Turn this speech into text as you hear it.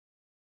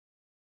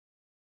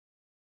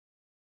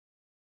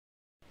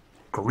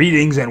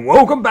Greetings and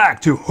welcome back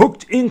to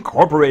Hooked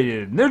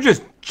Incorporated. They're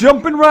just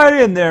jumping right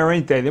in there,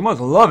 ain't they? They must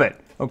love it.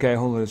 Okay,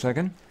 hold on a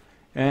second.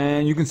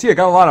 And you can see I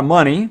got a lot of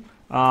money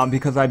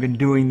because I've been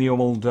doing the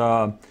old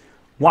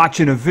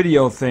watching a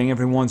video thing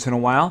every once in a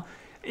while.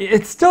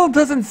 It still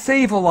doesn't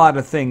save a lot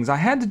of things. I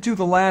had to do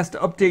the last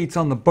updates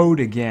on the boat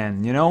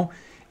again, you know?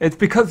 It's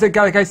because,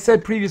 like I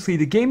said previously,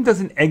 the game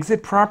doesn't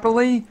exit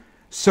properly.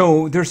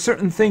 So there's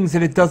certain things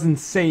that it doesn't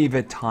save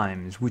at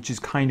times, which is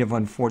kind of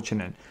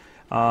unfortunate.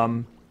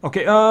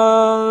 Okay,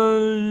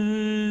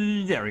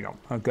 there we go.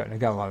 Oh, good, I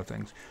got a lot of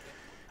things.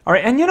 All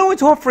right, and you know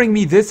it's offering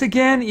me this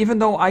again, even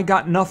though I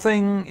got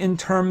nothing in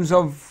terms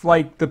of,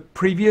 like, the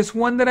previous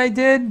one that I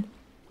did?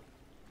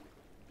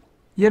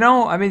 You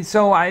know, I mean,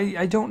 so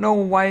I don't know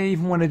why I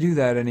even want to do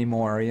that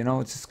anymore, you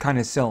know? It's just kind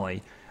of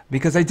silly.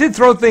 Because I did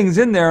throw things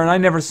in there, and I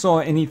never saw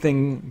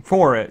anything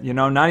for it, you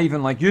know? Not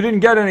even like, you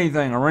didn't get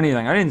anything or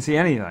anything. I didn't see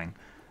anything.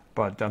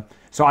 But,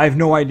 so I have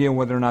no idea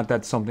whether or not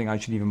that's something I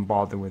should even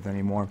bother with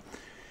anymore.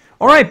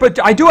 All right, but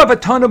I do have a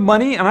ton of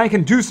money, and I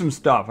can do some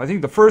stuff. I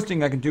think the first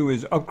thing I can do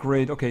is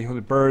upgrade. Okay,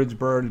 birds,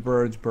 kill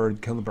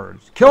the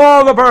birds. Kill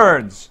all the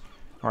birds!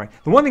 All right,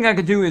 the one thing I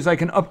can do is I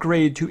can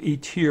upgrade to a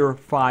tier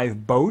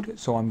 5 boat,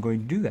 so I'm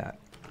going to do that.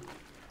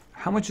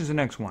 How much is the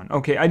next one?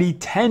 Okay, I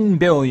need 10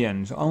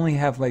 billion, so I only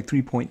have like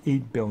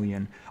 3.8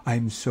 billion.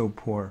 I'm so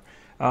poor.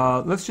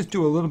 Let's just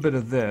do a little bit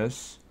of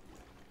this.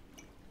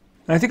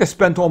 And I think I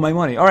spent all my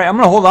money. All right, I'm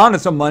going to hold on to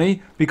some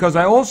money because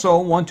I also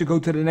want to go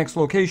to the next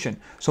location.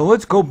 So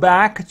let's go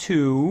back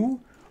to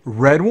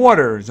Red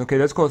Waters. Okay,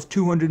 that's cost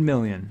 200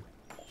 million.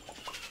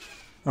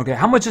 Okay,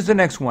 how much is the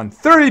next one?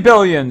 30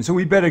 billion, so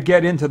we better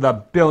get into the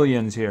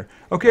billions here.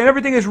 Okay, and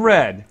everything is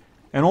red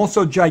and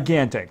also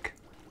gigantic.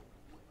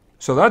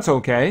 So that's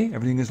okay.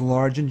 Everything is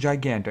large and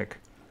gigantic.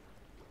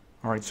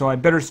 All right, so I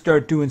better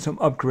start doing some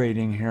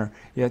upgrading here.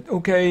 Yeah,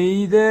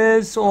 okay,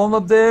 all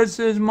of this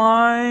is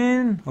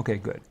mine. Okay,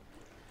 good.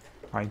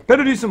 All right,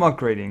 better do some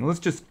upgrading. Let's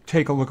just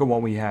take a look at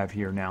what we have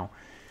here now.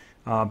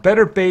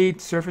 Better bait,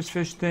 surface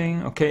fish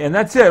thing. Okay, and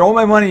that's it. All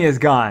my money is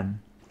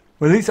gone.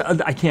 Well, at least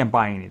I can't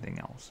buy anything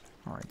else.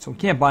 All right, so we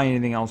can't buy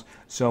anything else,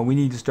 so we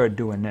need to start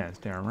doing this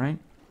there, right?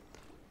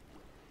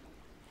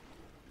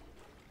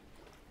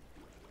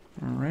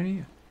 All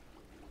righty.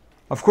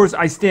 Of course,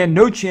 I stand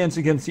no chance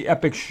against the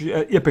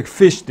epic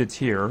fish that's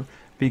here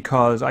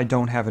because I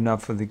don't have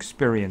enough of the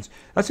experience.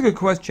 That's a good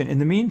question. In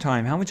the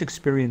meantime, how much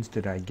experience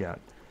did I get?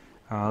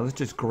 Let's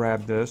just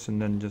grab this and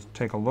then just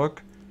take a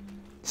look.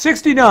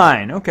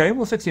 69! Okay,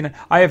 well, 69.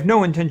 I have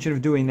no intention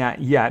of doing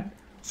that yet,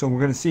 so we're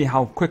going to see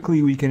how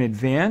quickly we can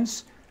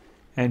advance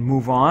and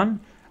move on.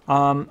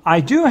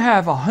 I do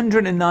have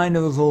 109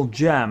 of those little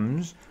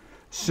gems,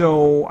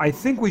 so I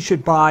think we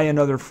should buy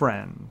another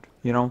friend.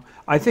 You know,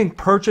 I think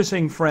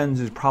purchasing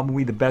friends is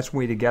probably the best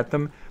way to get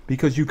them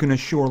because you can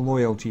assure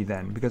loyalty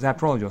then. Because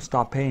after all, you'll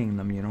stop paying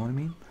them, you know what I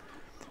mean?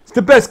 It's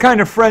the best kind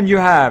of friend you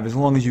have as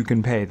long as you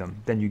can pay them.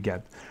 Then you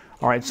get.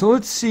 All right, so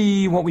let's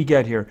see what we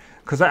get here.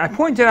 Because I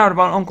pointed out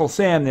about Uncle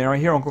Sam there. I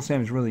hear Uncle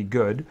Sam is really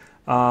good.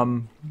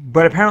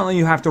 But apparently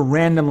you have to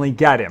randomly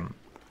get him.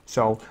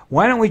 So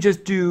why don't we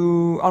just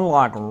do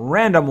unlock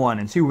random one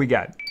and see what we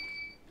get.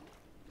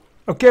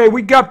 Okay,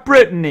 we got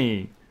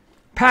Brittany.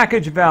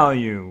 Package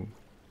value.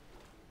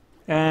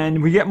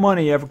 And we get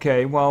money.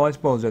 Okay, well, I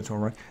suppose that's all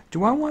right.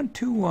 Do I want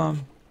to...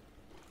 I'm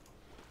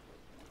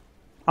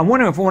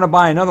wondering if I want to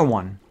buy another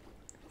one.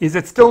 Is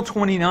it still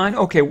 29?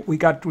 Okay, we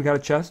got a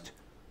chest.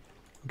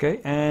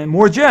 Okay, and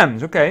more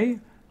gems. Okay,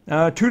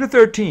 2 to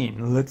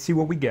 13. Let's see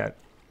what we get.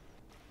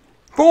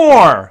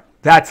 4!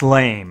 That's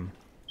lame.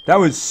 That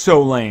was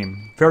so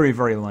lame. Very,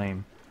 very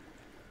lame.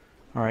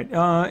 All right,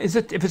 if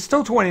it's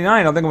still 29,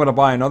 I think I'm going to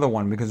buy another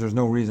one because there's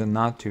no reason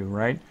not to,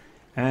 right?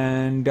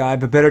 And I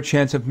have a better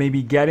chance of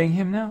maybe getting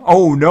him now.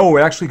 Oh, no,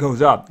 it actually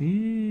goes up.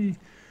 Eee.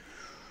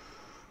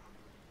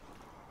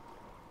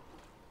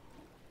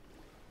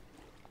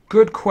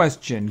 Good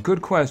question.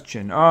 Good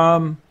question.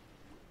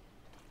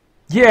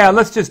 Yeah,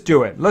 let's just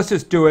do it. Let's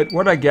just do it.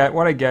 What'd I get?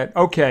 What'd I get?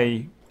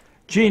 Okay.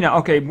 Gina.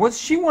 Okay, was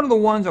she one of the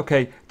ones?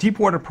 Okay, deep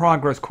water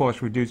progress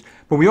cost reduced.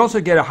 But we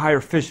also get a higher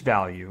fish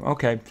value.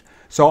 Okay.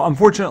 So,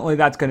 unfortunately,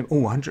 that's going to...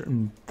 Oh,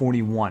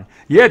 141.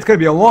 Yeah, it's going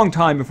to be a long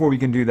time before we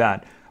can do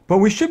that. But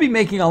we should be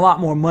making a lot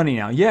more money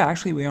now. Yeah,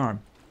 actually we are.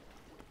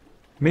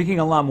 Making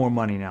a lot more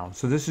money now.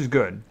 So this is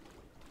good.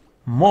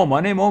 More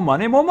money, more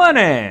money, more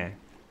money.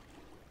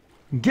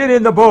 Get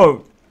in the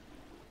boat.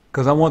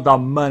 Because I want the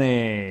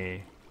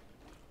money.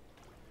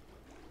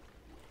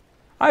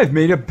 I've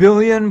made $1.3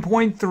 billion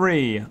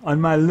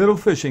on my little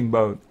fishing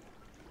boat.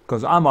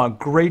 Because I'm a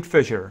great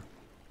fisher.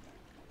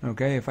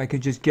 Okay, if I could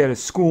just get a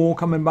school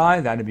coming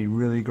by, that'd be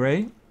really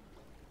great.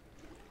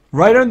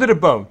 Right under the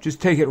boat.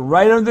 Just take it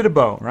right under the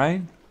boat,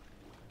 right?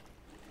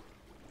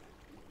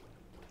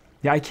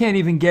 Yeah, I can't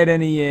even get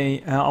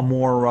any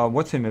more,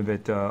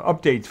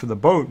 updates for the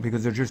boat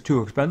because they're just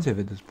too expensive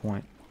at this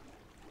point.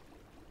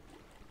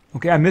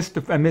 Okay, I missed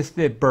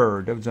the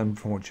bird. That was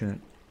unfortunate.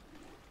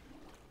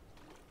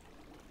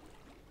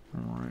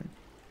 All right.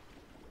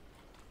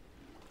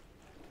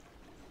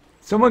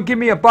 Someone give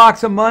me a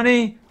box of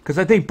money, because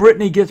I think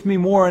Brittany gets me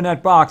more in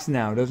that box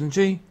now, doesn't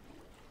she?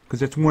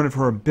 Because it's one of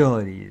her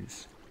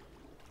abilities.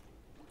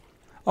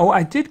 Oh,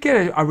 I did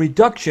get a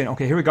reduction.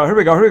 Okay, here we go. Here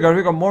we go. Here we go. Here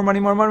we go. More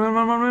money. More money. More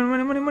money.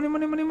 Money. Money. Money.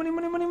 Money. Money. Money.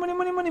 Money. Money. Money.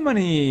 Money. Money.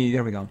 Money.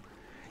 There we go.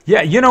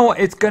 Yeah, you know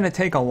it's gonna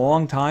take a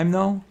long time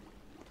though.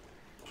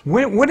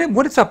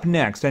 What is up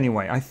next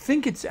anyway? I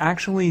think it's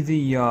actually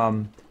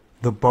the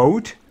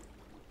boat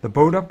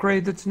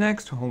upgrade that's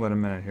next. Hold on a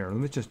minute here. Let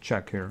me just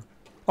check here.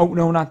 Oh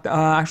no, not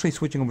actually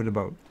switching over to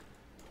boat.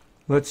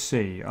 Let's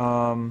see.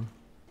 10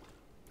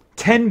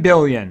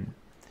 billion.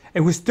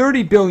 It was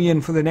 30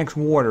 billion for the next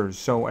waters,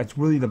 so it's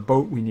really the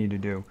boat we need to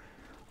do.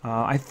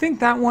 I think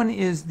that one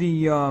is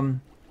the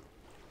one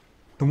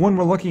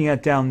we're looking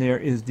at down there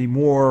is the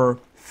more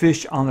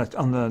fish on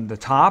the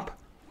top.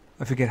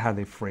 I forget how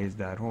they phrased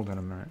that. Hold on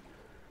a minute.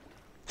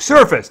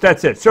 Surface,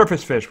 that's it.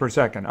 Surface fish for a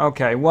second.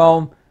 Okay,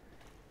 well,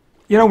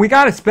 you know, we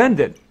got to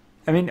spend it.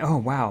 I mean, oh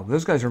wow,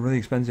 those guys are really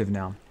expensive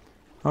now.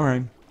 All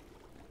right.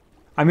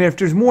 I mean, if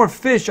there's more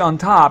fish on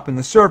top in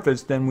the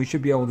surface, then we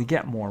should be able to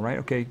get more, right?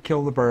 Okay,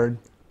 kill the bird.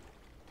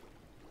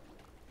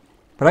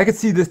 But I could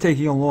see this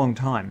taking a long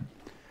time.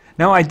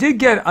 Now, I did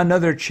get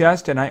another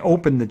chest, and I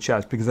opened the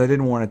chest because I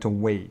didn't want it to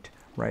wait,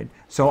 right?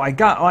 So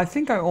I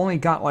think I only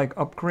got, like,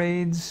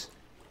 upgrades.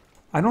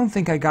 I don't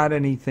think I got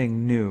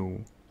anything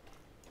new.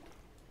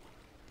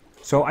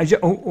 So I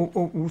just...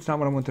 Oh, it's not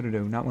what I wanted to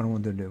do. Not what I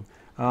wanted to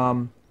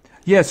do.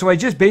 Yeah, so I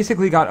just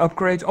basically got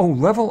upgrades. Oh,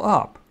 level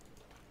up.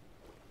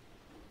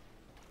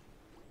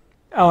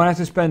 Oh, and I have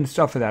to spend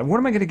stuff for that. What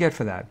am I going to get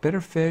for that?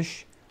 Better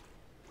fish?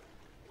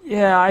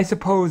 Yeah, I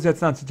suppose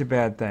that's not such a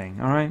bad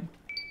thing. All right?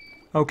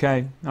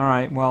 Okay. All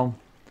right. Well,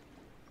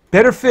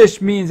 better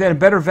fish means, and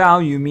better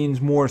value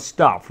means more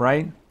stuff,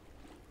 right?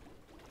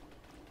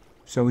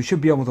 So we should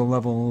be able to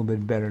level a little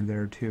bit better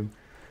there, too.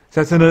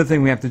 So that's another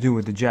thing we have to do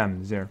with the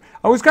gems there.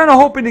 I was kind of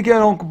hoping to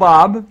get Uncle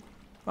Bob.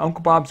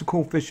 Uncle Bob's a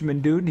cool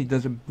fisherman dude, and he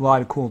does a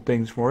lot of cool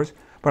things for us.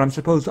 But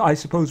I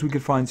suppose we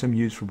could find some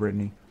use for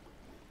Brittany.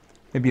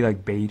 Maybe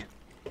like bait.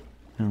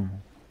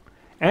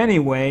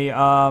 Anyway,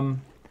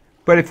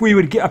 but if we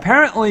would get,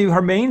 apparently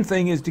her main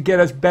thing is to get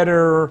us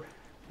better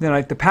than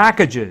like the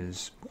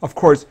packages. Of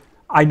course,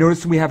 I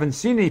noticed we haven't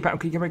seen any.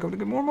 Okay, get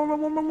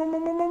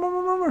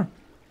more.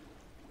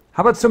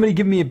 How about somebody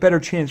give me a better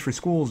chance for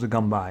schools to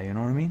come by? You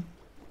know what I mean?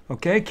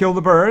 Okay, kill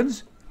the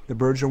birds. The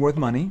birds are worth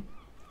money.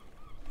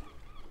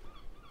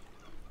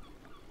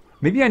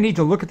 Maybe I need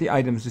to look at the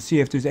items to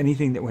see if there's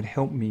anything that would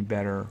help me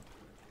better.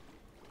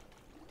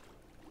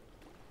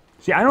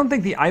 See, I don't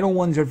think the idle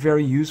ones are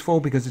very useful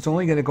because it's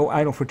only going to go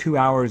idle for 2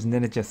 hours and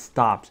then it just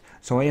stops.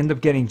 So I end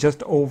up getting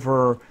just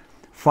over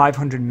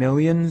 500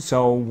 million.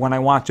 So when I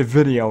watch a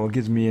video, it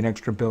gives me an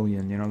extra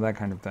billion, you know, that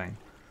kind of thing.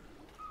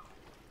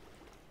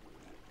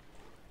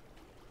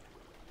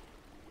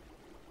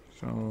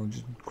 So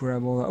just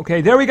grab all that. Okay,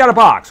 there we got a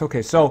box.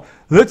 Okay, so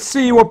let's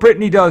see what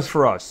Brittany does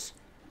for us.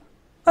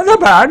 That's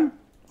not bad.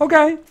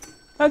 Okay,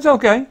 that's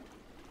okay.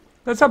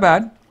 That's not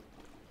bad.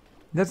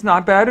 That's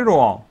not bad at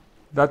all.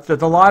 That's a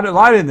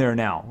lot in there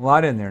now. A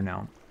lot in there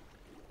now.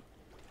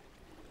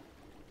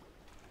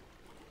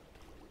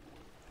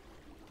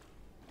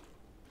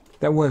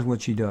 That was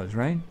what she does,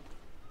 right?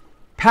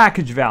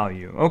 Package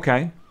value.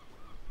 Okay.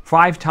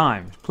 5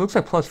 times. Looks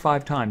like plus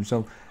 5 times.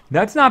 So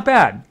that's not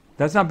bad.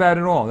 That's not bad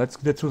at all. That's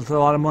with a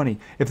lot of money.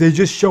 If they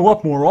just show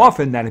up more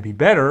often, that'd be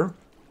better.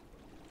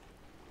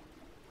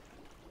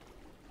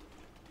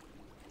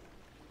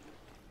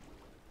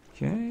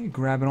 Okay,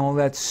 grabbing all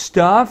that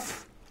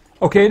stuff.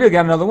 Okay, they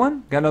got another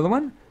one. Got another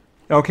one.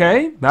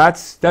 Okay,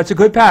 that's a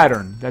good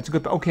pattern. That's a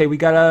good. Okay, we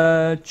got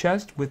a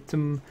chest with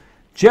some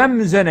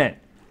gems in it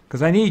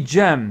because I need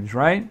gems,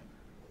 right?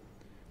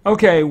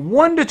 Okay,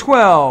 1 to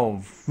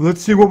 12.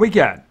 Let's see what we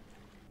get.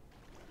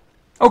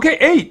 Okay,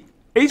 8.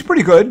 8's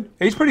pretty good.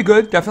 8's pretty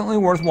good. Definitely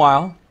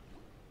worthwhile. In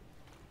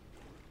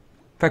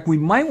fact, we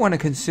might want to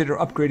consider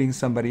upgrading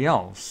somebody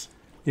else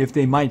if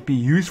they might be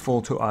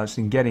useful to us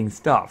in getting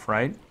stuff,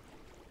 right?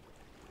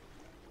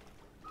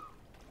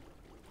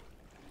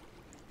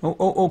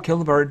 Oh, kill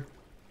the bird.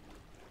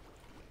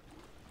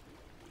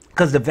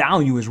 Because the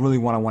value is really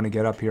what I want to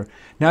get up here.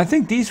 Now, I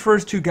think these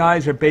first 2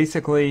 guys are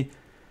basically,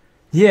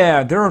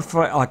 yeah, they're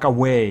like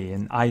away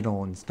and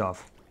idle and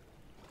stuff.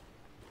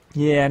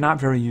 Yeah, not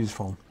very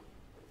useful.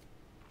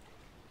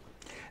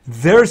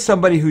 There's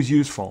somebody who's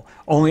useful.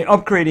 Only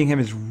upgrading him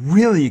is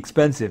really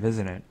expensive,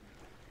 isn't it?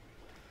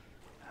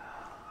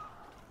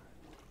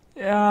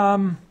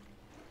 I'm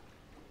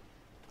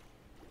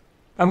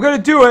going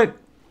to do it.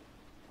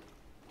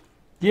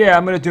 Yeah,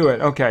 I'm going to do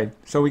it. Okay,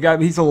 so he's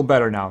a little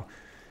better now.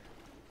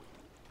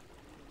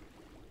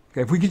 Okay,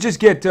 if we could just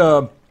get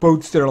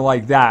boats that are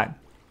like that,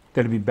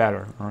 that'd be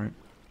better, all right?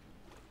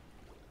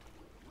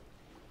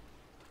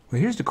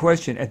 Well, here's the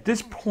question. At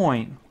this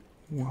point,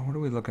 what are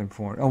we looking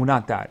for? Oh,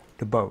 not that.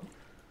 The boat.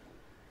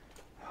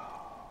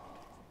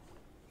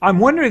 I'm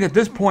wondering at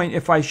this point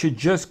if I should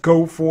just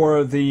go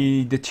for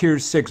the tier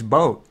 6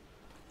 boat,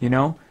 you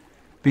know?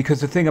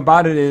 Because the thing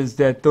about it is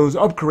that those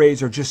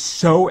upgrades are just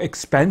so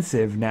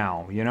expensive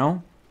now, you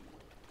know?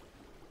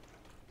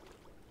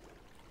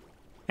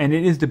 And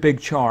it is the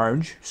big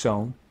charge,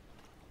 so.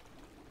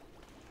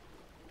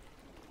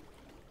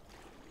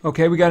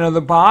 Okay, we got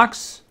another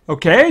box.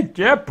 Okay,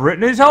 yeah,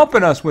 Brittany's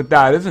helping us with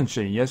that, isn't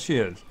she? Yes, she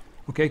is.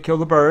 Okay, kill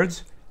the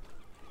birds.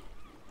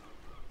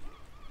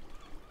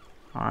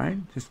 Alright,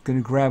 just gonna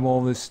grab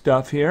all this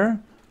stuff here.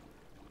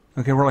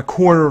 Okay, we're like a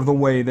quarter of the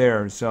way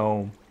there,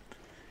 so.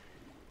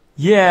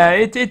 Yeah,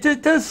 it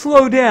does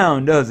slow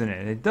down, doesn't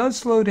it? It does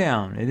slow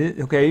down. It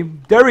is, okay,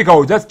 there we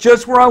go. That's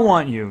just where I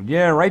want you.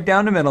 Yeah, right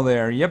down the middle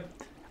there. Yep.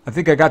 I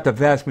think I got the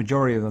vast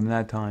majority of them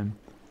that time.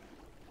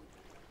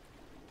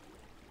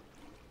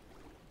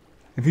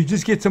 If you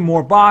just get some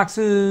more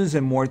boxes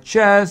and more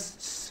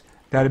chests,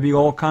 that'd be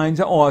all kinds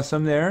of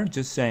awesome there.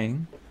 Just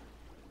saying.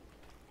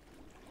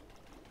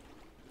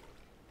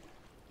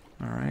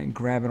 Alright,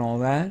 grabbing all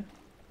that.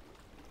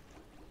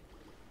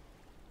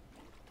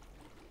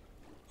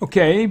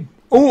 Okay.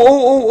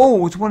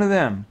 Oh, it's one of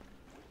them.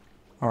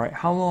 Alright,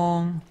 how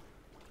long?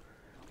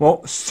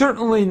 Well,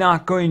 certainly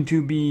not going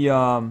to be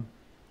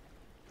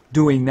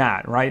doing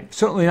that, right?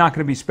 Certainly not going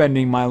to be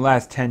spending my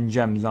last 10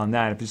 gems on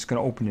that if it's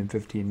going to open in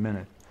 15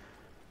 minutes.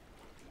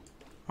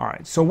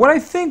 Alright, so what I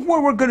think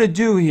what we're going to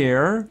do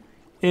here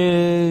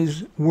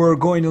is we're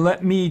going to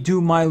let me do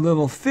my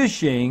little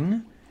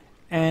fishing,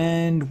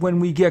 and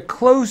when we get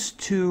close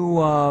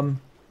to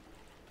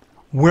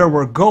where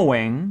we're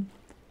going,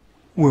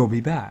 we'll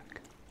be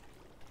back.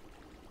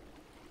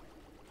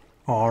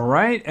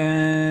 Alright,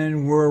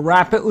 and we're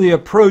rapidly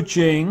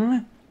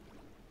approaching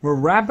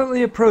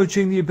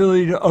the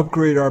ability to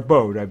upgrade our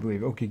boat, I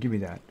believe. Okay, give me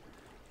that.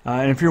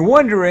 And if you're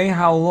wondering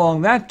how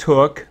long that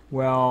took,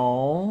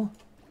 well,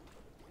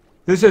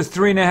 this has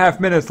 3.5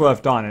 minutes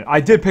left on it.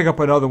 I did pick up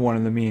another one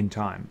in the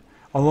meantime,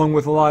 along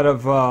with a lot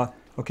of,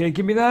 okay,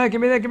 give me that, give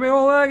me that, give me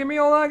all that, give me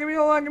all that, give me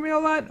all that, give me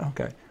all that.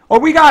 Okay. Oh,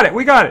 we got it,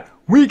 we got it.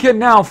 We can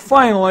now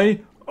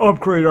finally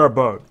upgrade our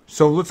boat.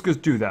 So let's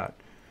just do that.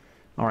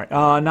 All right,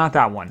 not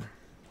that one.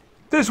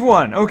 This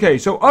one. Okay,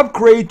 so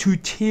upgrade to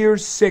tier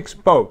 6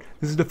 boat.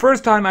 This is the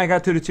first time I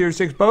got to the tier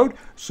 6 boat,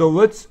 so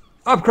let's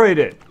upgrade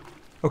it.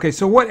 Okay,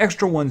 so what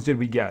extra ones did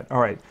we get? All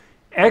right,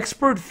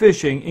 expert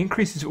fishing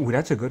increases. Ooh,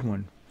 that's a good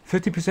one.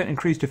 50%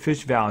 increase to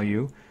fish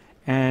value,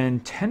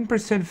 and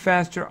 10%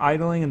 faster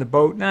idling in the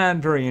boat. Nah,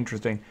 very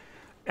interesting.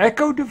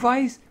 Echo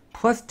device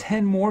plus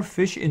 10 more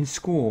fish in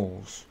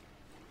schools.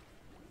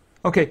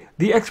 Okay,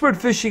 the expert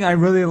fishing I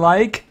really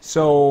like,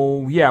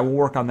 so yeah, we'll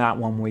work on that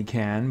one when we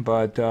can,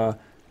 but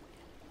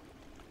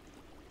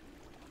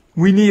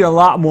we need a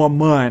lot more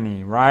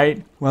money,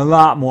 right? Well, a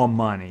lot more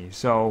money,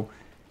 so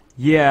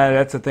yeah,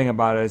 that's the thing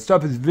about it.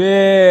 Stuff is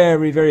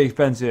very, very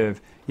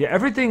expensive. Yeah,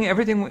 everything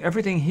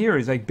here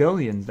is like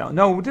billions.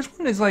 No, this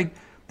one is like,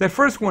 that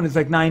first one is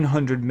like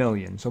 900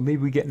 million. So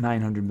maybe we get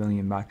 900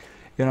 million back.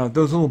 You know,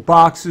 those little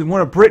boxes,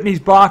 one of Brittany's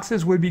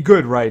boxes would be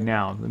good right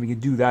now. Then we can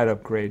do that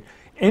upgrade.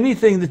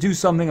 Anything to do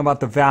something about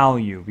the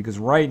value, because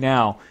right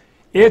now,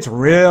 it's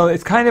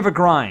kind of a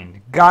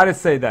grind. Gotta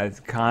say that, it's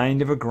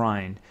kind of a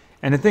grind.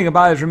 And the thing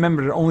about it is,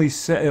 remember, it only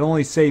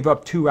save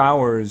up 2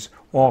 hours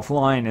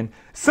offline, and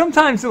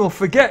sometimes it'll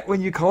forget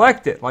when you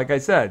collect it, like I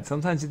said.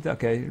 Sometimes it's,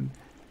 okay.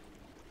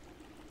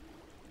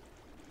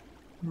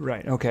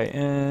 Right, okay,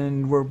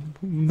 and we're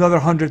another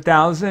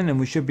 100,000, and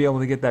we should be able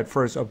to get that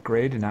first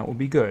upgrade, and that will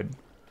be good.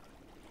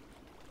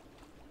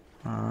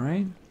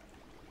 Alright.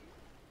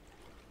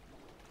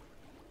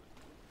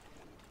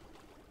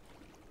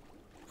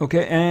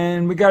 Okay,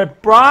 and we got a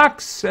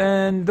box,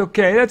 and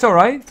okay, that's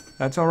alright.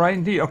 That's alright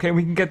indeed. Okay,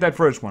 we can get that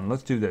first one.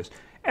 Let's do this.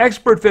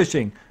 Expert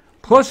fishing,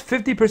 plus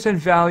 50%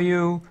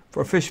 value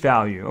for fish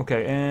value.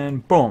 Okay,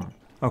 and boom.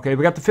 Okay,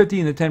 we got the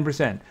 50 and the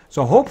 10%.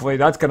 So hopefully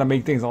that's going to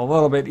make things a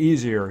little bit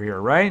easier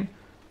here, right?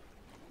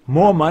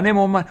 More money,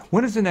 more money.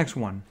 When is the next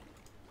one?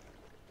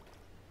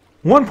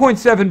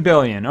 1.7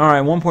 billion. All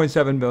right,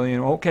 1.7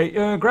 billion.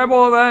 Okay, grab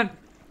all of that.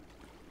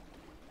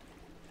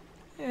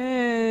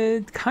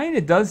 It kind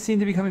of does seem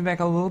to be coming back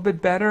a little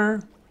bit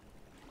better.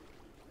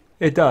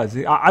 It does.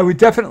 I would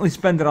definitely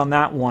spend it on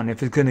that one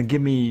if it's going to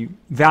give me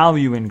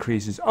value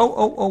increases.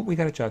 Oh, we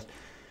got a chest.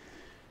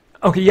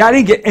 Okay, yeah, I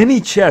didn't get any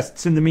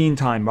chests in the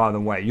meantime, by the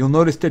way. You'll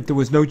notice that there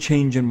was no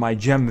change in my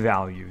gem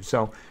value.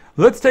 So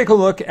let's take a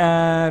look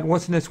at,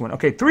 what's in this one?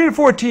 Okay, 3 to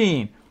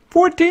 14.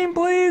 14,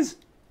 please?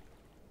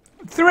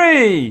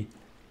 3.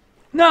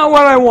 Not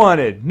what I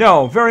wanted.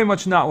 No, very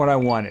much not what I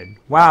wanted.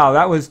 Wow,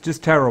 that was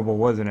just terrible,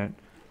 wasn't it?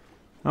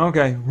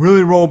 Okay,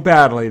 really rolled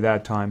badly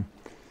that time.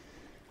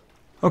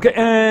 Okay,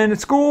 and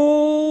at school,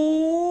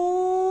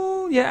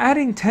 yeah,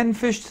 adding 10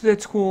 fish to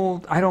that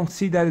school, I don't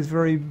see that as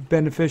very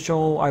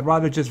beneficial. I'd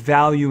rather just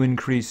value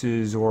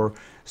increases or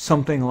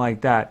something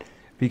like that.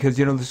 Because,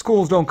 you know, the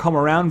schools don't come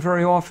around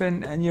very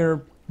often, and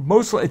you're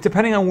mostly,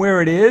 depending on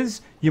where it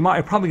is, you're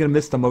probably going to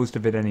miss the most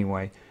of it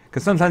anyway.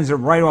 Because sometimes they're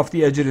right off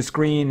the edge of the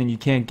screen, and you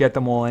can't get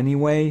them all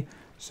anyway,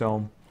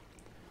 so.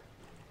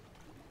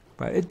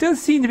 But it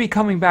does seem to be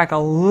coming back a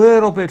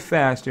little bit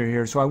faster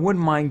here, so I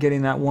wouldn't mind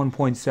getting that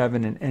 1.7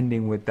 and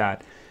ending with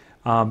that.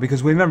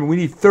 Because remember, we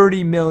need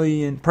 30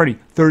 billion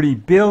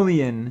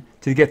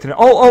to get to that.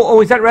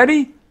 Oh, is that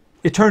ready?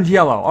 It turned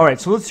yellow. All right,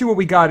 so let's see what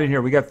we got in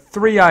here. We got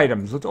 3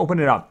 items. Let's open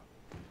it up.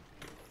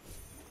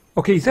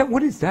 Okay,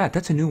 what is that?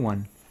 That's a new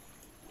one.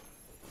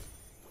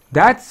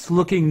 That's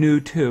looking new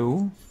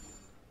too.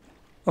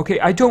 Okay,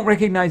 I don't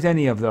recognize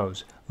any of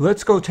those.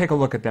 Let's go take a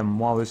look at them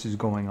while this is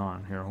going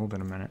on. Here, hold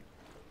on a minute.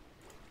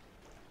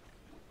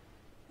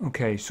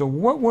 Okay, so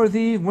what were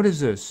the... What is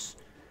this?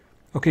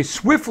 Okay,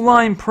 Swift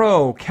Line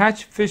Pro.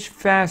 Catch fish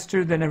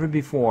faster than ever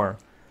before.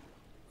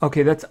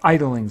 Okay, that's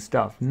idling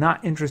stuff.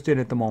 Not interested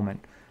at the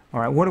moment.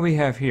 All right, what do we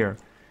have here?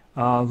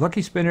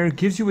 Lucky Spinner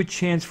gives you a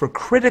chance for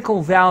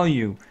critical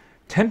value.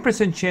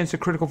 10% chance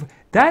of critical...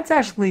 That's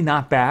actually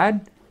not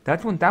bad.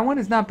 That one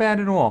is not bad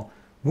at all.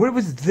 What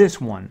was this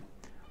one?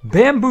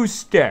 Bamboo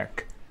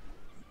Stick.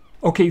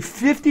 Okay,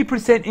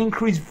 50%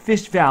 increased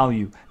fish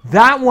value.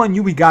 That one,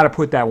 we got to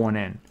put that one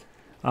in.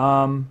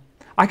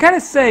 I gotta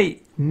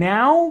say,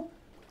 now,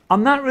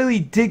 I'm not really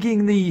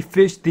digging the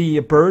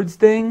birds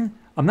thing.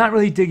 I'm not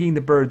really digging the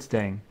birds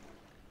thing.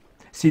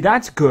 See,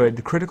 that's good,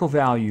 the critical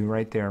value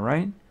right there,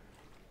 right?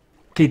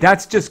 Okay,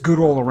 that's just good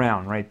all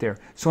around right there.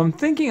 So I'm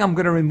thinking I'm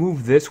gonna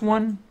remove this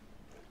one.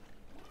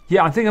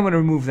 Yeah, I think I'm gonna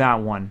remove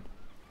that one.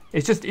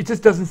 It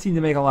just doesn't seem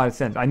to make a lot of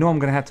sense. I know I'm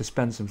gonna have to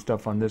spend some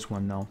stuff on this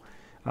one though.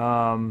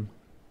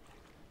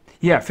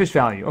 Yeah, fish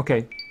value.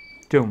 Okay,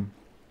 doom,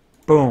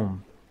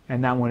 boom.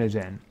 And that one is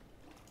in.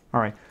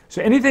 All right.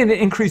 So anything that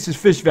increases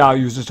fish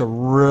value is just a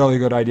really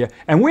good idea.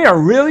 And we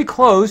are really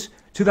close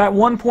to that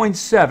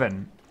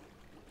 1.7.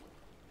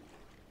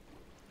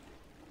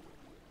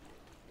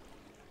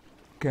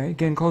 Okay,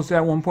 getting close to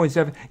that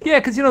 1.7. Yeah,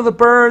 because the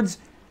birds,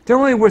 they're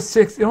only worth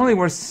 6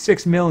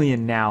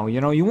 million now.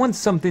 You want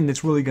something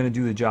that's really going to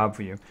do the job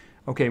for you.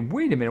 Okay,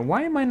 wait a minute.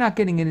 Why am I not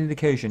getting an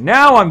indication?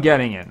 Now I'm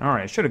getting it. All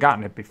right, I should have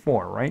gotten it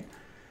before, right?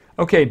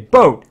 Okay,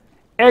 boat.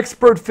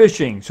 Expert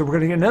fishing. So we're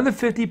going to get another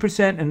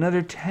 50%,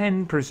 another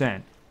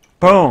 10%.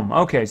 Boom.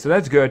 Okay, so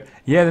that's good.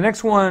 Yeah, the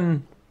next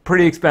one,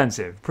 pretty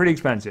expensive. Pretty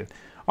expensive.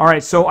 All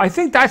right, so I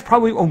think that's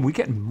probably... Oh, we're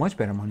getting much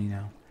better money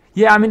now.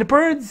 Yeah, I mean, the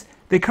birds,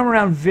 they come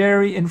around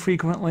very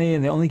infrequently,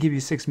 and they only give you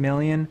 6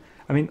 million.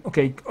 I mean,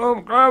 okay,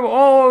 oh, grab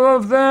all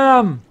of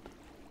them.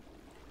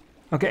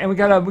 Okay, and we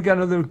got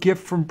another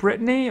gift from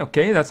Brittany.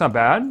 Okay, that's not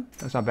bad.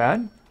 That's not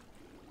bad.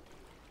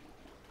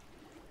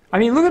 I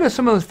mean, look at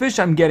some of those fish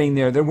I'm getting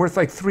there. They're worth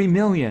like 3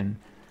 million.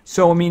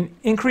 So, I mean,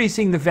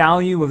 increasing the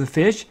value of the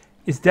fish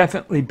is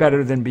definitely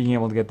better than being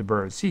able to get the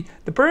birds. See,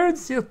 the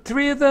birds,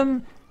 3 of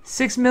them,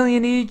 6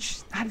 million each,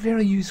 not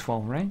very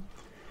useful, right?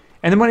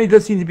 And the money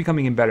does seem to be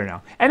coming in better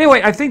now.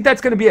 Anyway, I think that's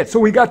going to be it. So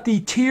we got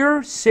the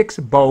Tier 6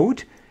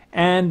 boat.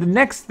 And the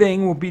next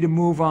thing will be to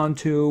move on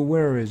to,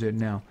 where is it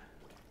now?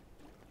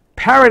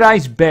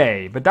 Paradise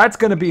Bay. But that's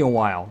going to be a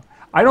while.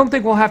 I don't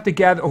think we'll have to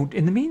gather... Oh,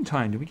 in the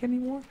meantime, do we get any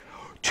more?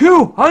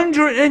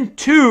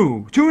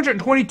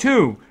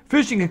 222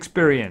 fishing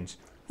experience.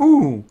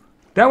 Ooh,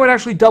 that would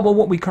actually double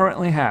what we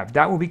currently have.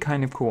 That would be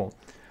kind of cool.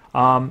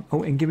 Oh,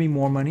 and give me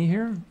more money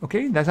here.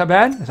 Okay, that's not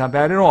bad. That's not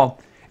bad at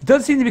all. It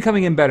does seem to be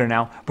coming in better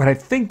now, but I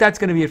think that's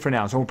going to be it for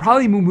now. So we'll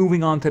probably be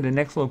moving on to the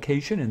next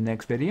location in the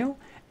next video.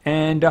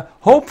 And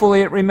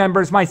hopefully it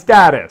remembers my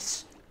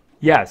status.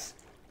 Yes,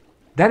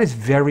 that is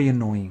very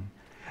annoying.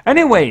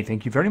 Anyway,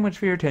 thank you very much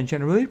for your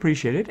attention. I really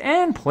appreciate it.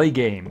 And play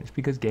games,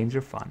 because games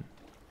are fun.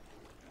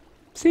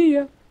 See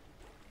ya.